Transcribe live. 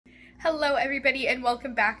Hello everybody and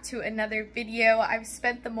welcome back to another video. I've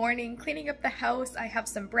spent the morning cleaning up the house. I have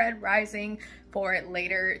some bread rising for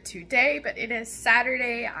later today, but it is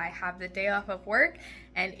Saturday. I have the day off of work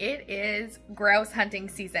and it is grouse hunting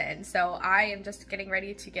season. So I am just getting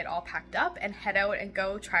ready to get all packed up and head out and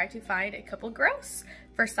go try to find a couple grouse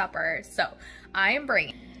for supper. So I am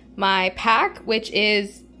bringing my pack, which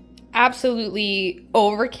is absolutely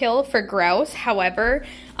overkill for grouse. However,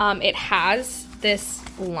 it has this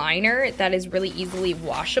liner that is really easily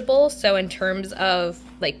washable, so in terms of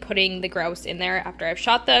like putting the grouse in there after I've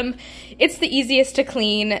shot them, it's the easiest to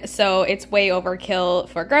clean. So it's way overkill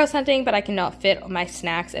for grouse hunting, but I cannot fit my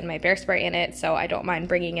snacks and my bear spray in it, so I don't mind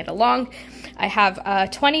bringing it along. I have a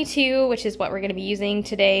 22, which is what we're going to be using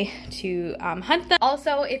today to hunt them.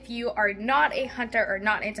 Also, if you are not a hunter or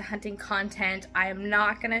not into hunting content, I am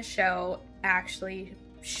not going to show actually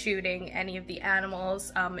shooting any of the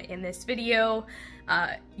animals in this video.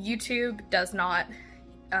 YouTube does not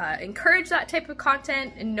encourage that type of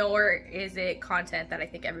content, nor is it content that I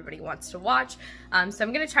think everybody wants to watch. So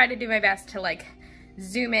I'm gonna try to do my best to like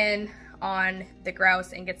zoom in on the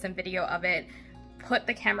grouse and get some video of it, put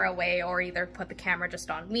the camera away, or either put the camera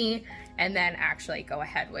just on me and then actually go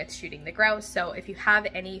ahead with shooting the grouse. So if you have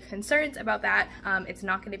any concerns about that, it's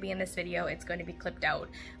not going to be in this video, it's going to be clipped out,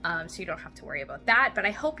 so you don't have to worry about that. But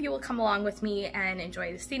I hope you will come along with me and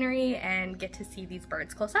enjoy the scenery and get to see these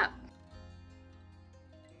birds close up.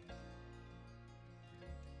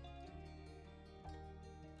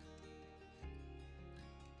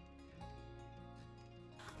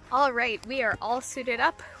 All right, we are all suited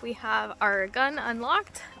up. We have our gun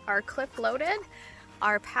unlocked, our clip loaded,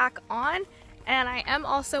 our pack on, and I am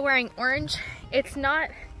also wearing orange. It's not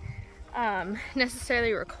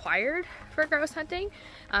necessarily required for grouse hunting,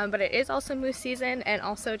 but it is also moose season, and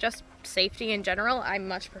also just safety in general. I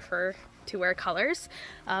much prefer to wear colors.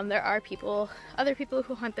 There are other people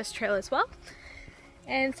who hunt this trail as well.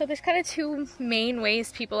 And so there's kind of two main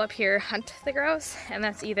ways people up here hunt the grouse, and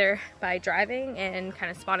that's either by driving and kind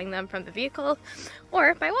of spotting them from the vehicle,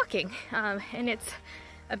 or by walking. And it's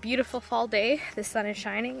a beautiful fall day, the sun is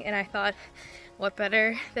shining, and I thought what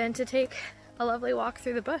better than to take a lovely walk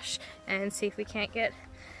through the bush and see if we can't get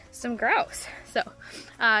some grouse. So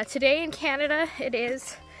today in Canada it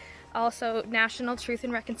is also National Truth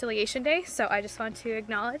and Reconciliation Day, so I just want to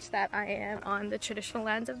acknowledge that I am on the traditional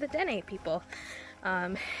lands of the Dene people.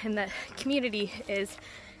 And the community is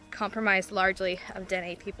comprised largely of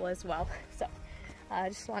Dene people as well. So I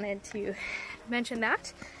just wanted to mention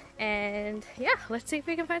that, and yeah, let's see if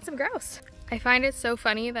we can find some grouse. I find it so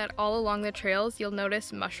funny that all along the trails you'll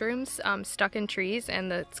notice mushrooms stuck in trees,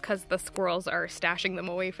 and that's because the squirrels are stashing them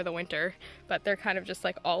away for the winter, but they're kind of just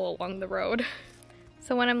like all along the road.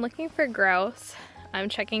 So when I'm looking for grouse, I'm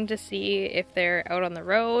checking to see if they're out on the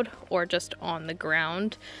road or just on the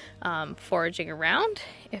ground foraging around.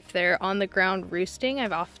 If they're on the ground roosting,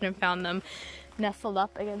 I've often found them nestled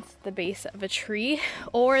up against the base of a tree,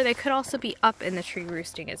 or they could also be up in the tree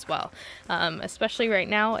roosting as well. Especially right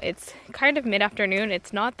now, it's kind of mid-afternoon.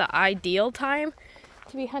 It's not the ideal time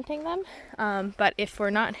to be hunting them, but if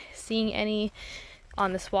we're not seeing any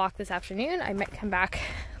on this walk this afternoon, I might come back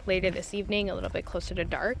later this evening, a little bit closer to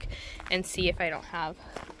dark, and see if I don't have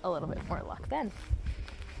a little bit more luck then.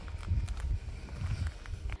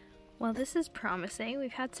 Well, this is promising.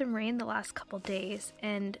 We've had some rain the last couple days,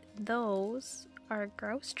 and those are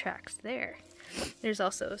grouse tracks there. There's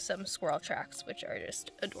also some squirrel tracks, which are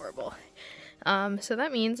just adorable. So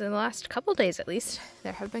that means in the last couple days at least,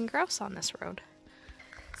 there have been grouse on this road.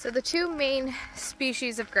 So the two main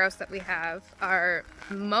species of grouse that we have are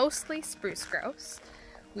mostly spruce grouse.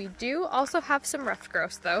 We do also have some ruffed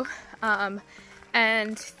grouse though,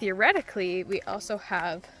 and theoretically we also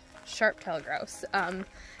have sharp-tailed grouse.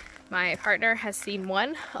 My partner has seen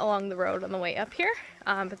one along the road on the way up here,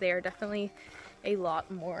 but they are definitely a lot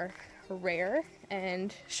more rare,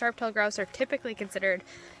 and sharp-tailed grouse are typically considered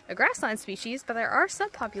a grassland species, but there are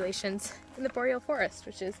subpopulations in the boreal forest,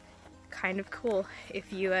 which is kind of cool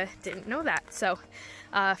if you didn't know that. So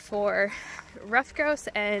for ruffed grouse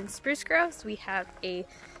and spruce grouse, we have a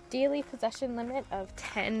daily possession limit of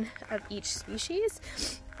 10 of each species.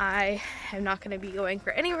 I am not going to be going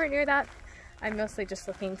for anywhere near that. I'm mostly just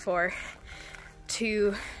looking for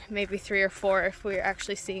 2, maybe 3 or 4 if we're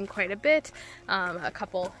actually seeing quite a bit, a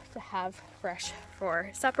couple to have fresh for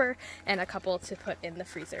supper, and a couple to put in the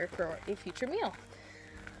freezer for a future meal.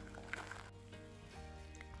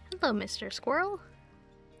 Hello, Mr. Squirrel.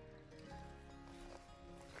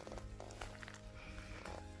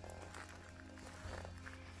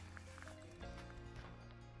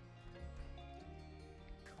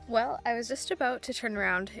 Well, I was just about to turn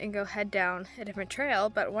around and go head down a different trail,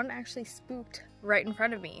 but one actually spooked right in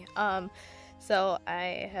front of me. So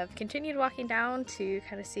I have continued walking down to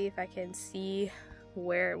kind of see if I can see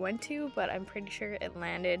where it went to, but I'm pretty sure it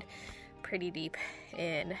landed pretty deep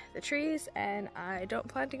in the trees, and I don't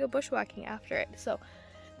plan to go bushwhacking after it. So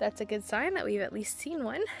that's a good sign that we've at least seen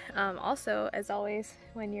one. Also, as always,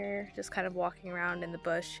 when you're just kind of walking around in the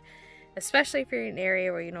bush, especially if you're in an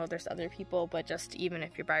area where you know there's other people, but just even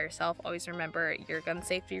if you're by yourself, always remember your gun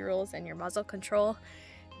safety rules and your muzzle control.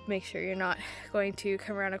 Make sure you're not going to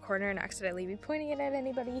come around a corner and accidentally be pointing it at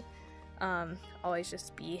anybody. Always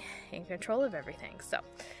just be in control of everything. So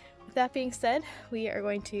with that being said, we are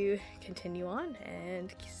going to continue on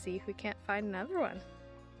and see if we can't find another one.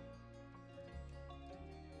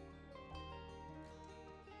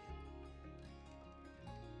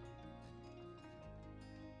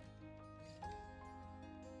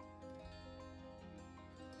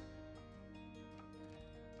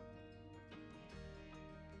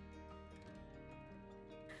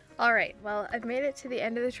 Alright, well, I've made it to the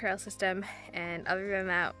end of the trail system, and other than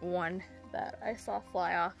that one that I saw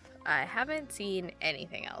fly off, I haven't seen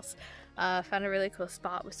anything else. Found a really cool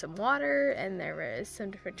spot with some water, and there was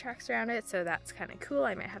some different tracks around it, so that's kind of cool.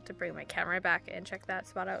 I might have to bring my camera back and check that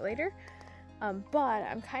spot out later. But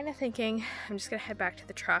I'm kind of thinking I'm just going to head back to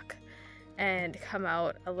the truck and come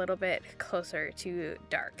out a little bit closer to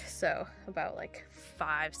dark, so about like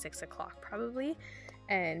 5-6 o'clock probably.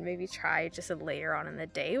 And maybe try just later on in the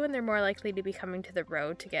day when they're more likely to be coming to the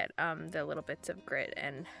road to get the little bits of grit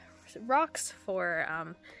and rocks for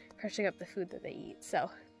crushing up the food that they eat.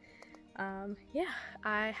 So yeah,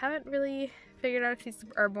 I haven't really figured out if these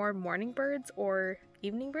are more morning birds or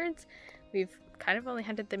evening birds. We've kind of only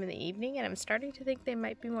hunted them in the evening, and I'm starting to think they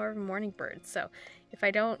might be more of a morning bird. So if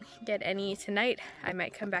I don't get any tonight, I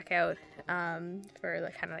might come back out for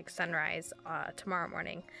like kind of like sunrise tomorrow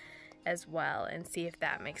morning as well and see if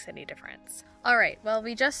that makes any difference. Alright, well,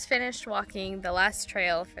 we just finished walking the last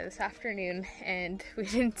trail for this afternoon and we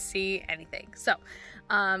didn't see anything. So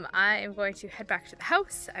I am going to head back to the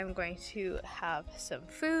house. I'm going to have some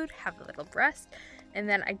food, have a little rest, and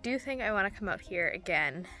then I do think I want to come out here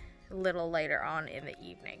again a little later on in the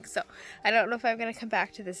evening. So I don't know if I'm going to come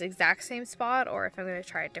back to this exact same spot or if I'm going to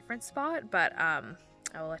try a different spot, but I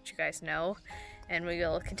will let you guys know. And we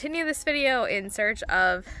will continue this video in search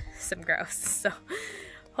of some grouse. So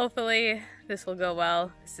hopefully this will go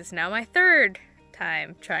well. This is now my third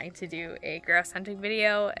time trying to do a grouse hunting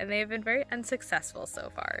video, and they've been very unsuccessful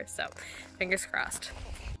so far. So fingers crossed.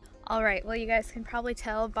 Alright, well, you guys can probably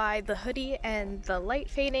tell by the hoodie and the light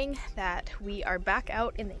fading that we are back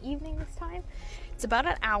out in the evening this time. It's about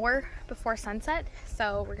an hour before sunset,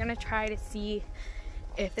 so we're gonna try to see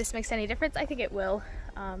if this makes any difference. I think it will.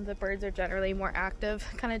 The birds are generally more active,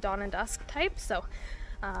 kind of dawn and dusk type, so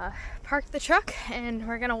park the truck and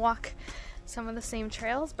we're gonna walk some of the same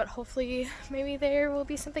trails, but hopefully maybe there will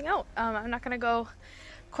be something out. I'm not gonna go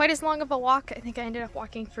quite as long of a walk. I think I ended up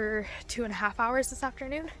walking for 2.5 hours this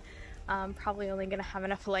afternoon. Probably only gonna have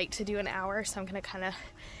enough light to do an hour, so I'm gonna kind of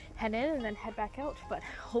head in and then head back out, but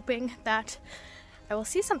hoping that I will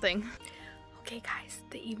see something. Okay guys,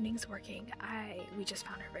 the evening's working. We just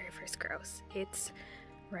found our very first grouse. It's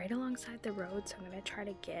right alongside the road, so I'm going to try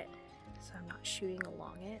to get, so I'm not shooting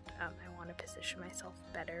along it. I want to position myself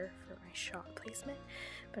better for my shot placement,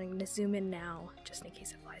 but I'm going to zoom in now just in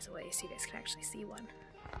case it flies away so you guys can actually see one.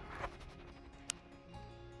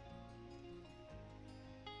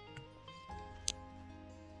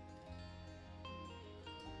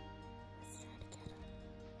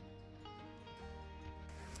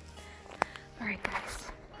 Alright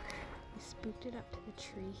guys, we spooked it up to the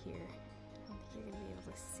tree here. I don't think you're going to be able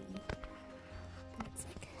to see, but it's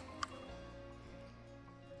like right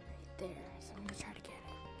there. So I'm going to try to get it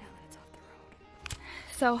now that it's off the road.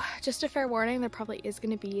 So just a fair warning, there probably is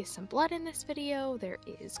going to be some blood in this video. There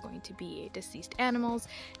is going to be deceased animals.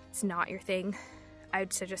 It's not your thing.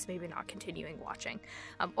 I'd suggest maybe not continuing watching,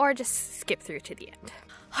 or just skip through to the end.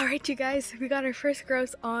 Alright you guys, we got our first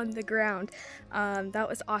grouse on the ground. That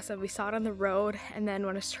was awesome. We saw it on the road, and then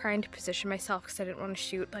when I was trying to position myself because I didn't want to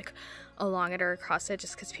shoot like along it or across it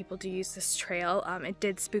just because people do use this trail, it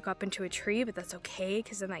did spook up into a tree, but that's okay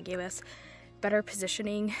because then that gave us better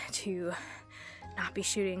positioning to not be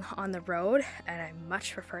shooting on the road, and I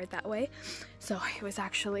much prefer it that way. So it was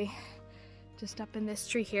actually just up in this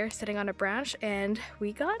tree here, sitting on a branch, and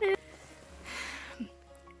we got it.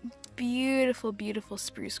 Beautiful, beautiful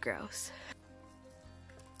spruce grouse.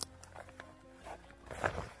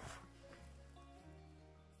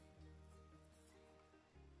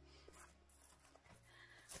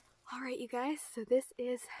 Alright you guys, so this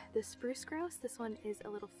is the spruce grouse. This one is a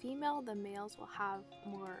little female. The males will have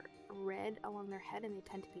more red along their head and they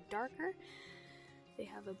tend to be darker. They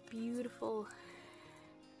have a beautiful,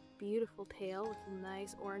 beautiful tail with a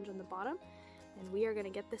nice orange on the bottom. And we are going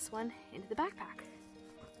to get this one into the backpack.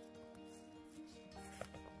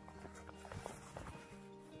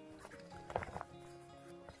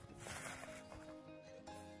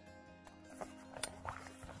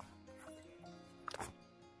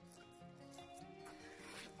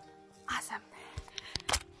 Awesome.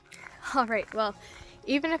 Alright, well,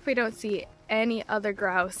 even if we don't see any other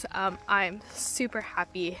grouse, I'm super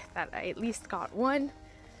happy that I at least got one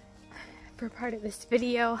for part of this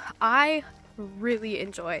video. I really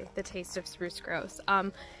enjoy the taste of spruce grouse.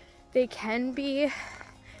 They can be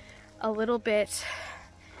a little bit,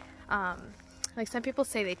 like some people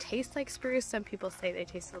say they taste like spruce, some people say they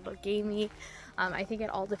taste a little gamey. I think it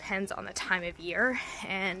all depends on the time of year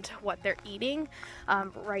and what they're eating.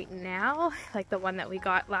 Right now, like the one that we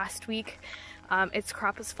got last week, its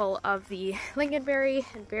crop is full of the lingonberry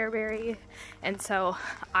and bearberry, and so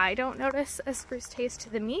I don't notice a spruce taste to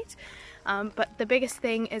the meat. But the biggest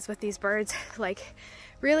thing is with these birds, like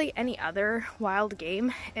really any other wild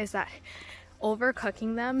game, is that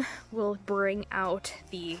overcooking them will bring out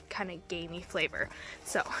the kind of gamey flavor.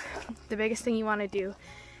 So the biggest thing you want to do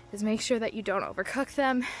is make sure that you don't overcook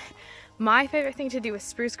them. My favorite thing to do with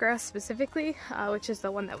spruce grouse specifically, which is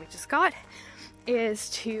the one that we just got, is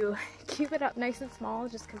to cube it up nice and small,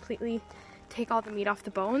 just completely take all the meat off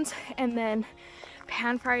the bones, and then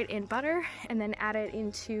pan fry it in butter, and then add it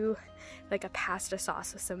into like a pasta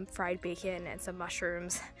sauce with some fried bacon and some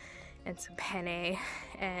mushrooms and some penne.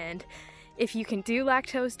 And if you can do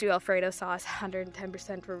lactose, do Alfredo sauce.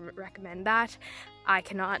 110% recommend that. I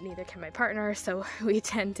cannot, neither can my partner, so we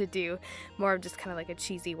tend to do more of just kind of like a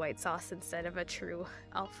cheesy white sauce instead of a true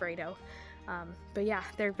Alfredo. But yeah,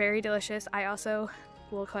 they're very delicious. I also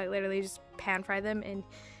will quite literally just pan fry them and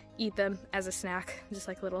eat them as a snack, just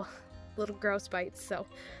like little grouse bites. So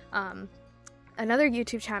another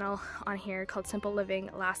YouTube channel on here called Simple Living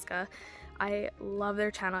Alaska, I love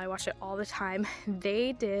their channel. I watch it all the time.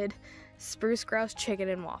 They did spruce grouse chicken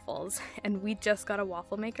and waffles, and we just got a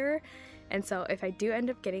waffle maker, and so if I do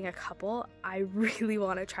end up getting a couple, I really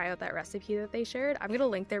want to try out that recipe that they shared. I'm gonna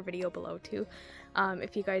link their video below too.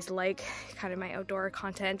 If you guys like kind of my outdoor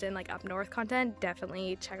content and like up north content,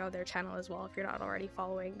 definitely check out their channel as well if you're not already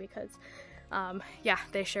following, because yeah,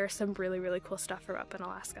 they share some really cool stuff from up in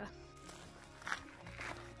Alaska.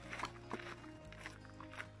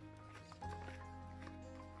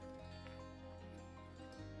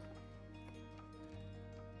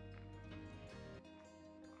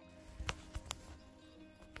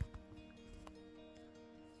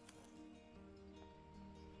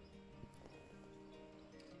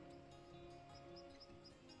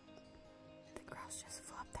 Just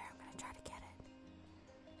flew up there. I'm gonna try to get it.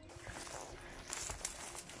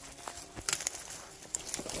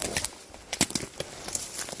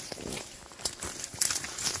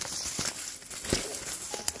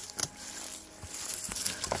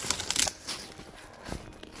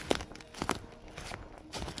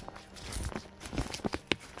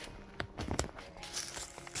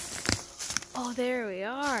 Oh, there we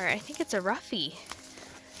are. I think it's a roughy.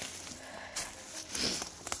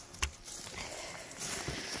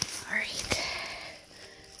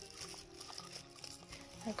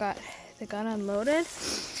 I've got the gun unloaded,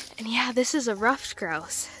 and yeah, this is a ruffed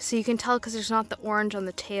grouse. So you can tell because there's not the orange on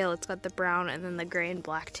the tail, it's got the brown and then the gray and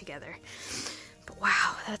black together. But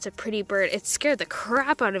wow, that's a pretty bird. It scared the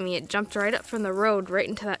crap out of me. It jumped right up from the road right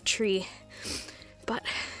into that tree. But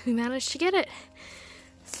we managed to get it.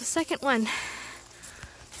 It's the second one.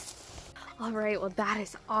 Alright, well that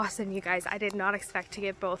is awesome, you guys. I did not expect to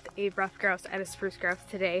get both a ruffed grouse and a spruce grouse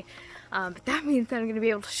today. But that means that I'm going to be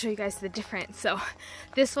able to show you guys the difference. So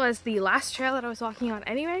this was the last trail that I was walking on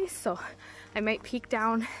anyway, so I might peek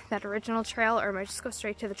down that original trail, or I might just go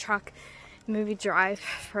straight to the truck and maybe drive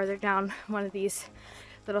further down one of these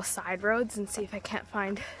little side roads and see if I can't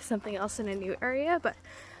find something else in a new area. But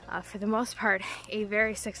for the most part, a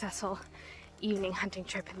very successful evening hunting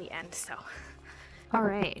trip in the end. So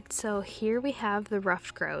alright, so here we have the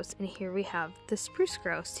ruffed grouse and here we have the spruce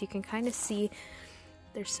grouse. So you can kind of see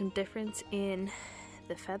there's some difference in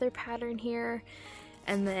the feather pattern here,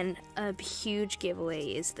 and then a huge giveaway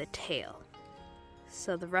is the tail.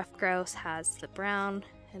 So the ruffed grouse has the brown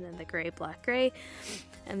and then the gray, black, gray,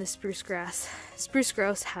 and the spruce grouse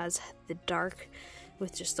has the dark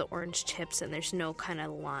with just the orange tips, and there's no kind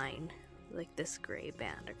of line like this gray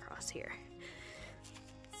band across here.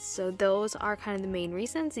 So those are kind of the main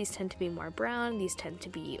reasons. These tend to be more brown, these tend to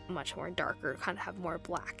be much more darker, kind of have more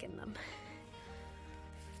black in them.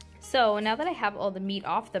 So now that I have all the meat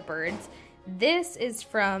off the birds, this is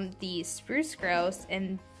from the Spruce Grouse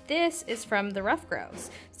and this is from the Ruffed Grouse.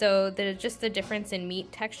 So just the difference in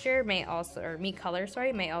meat texture may also, or meat color,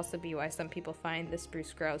 sorry, may also be why some people find the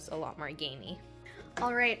Spruce Grouse a lot more gamey.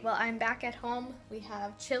 Alright, well I'm back at home. We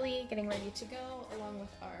have chili getting ready to go along with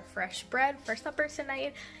our fresh bread for supper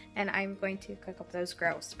tonight, and I'm going to cook up those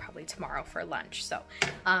grouse probably tomorrow for lunch. So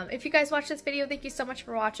if you guys watched this video, thank you so much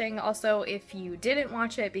for watching. Also, if you didn't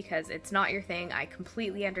watch it because it's not your thing, I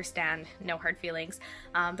completely understand, no hard feelings.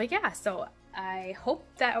 But yeah, so I hope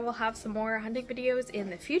that I will have some more hunting videos in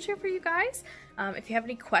the future for you guys. If you have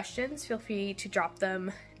any questions, feel free to drop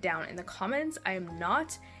them down in the comments. I am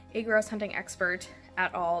not a grouse hunting expert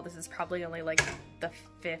at all. This is probably only like the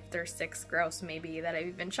 5th or 6th grouse maybe that I've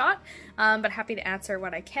even shot, but happy to answer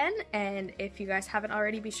what I can. And if you guys haven't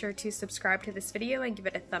already, be sure to subscribe to this video and give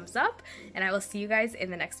it a thumbs up, and I will see you guys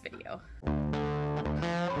in the next video.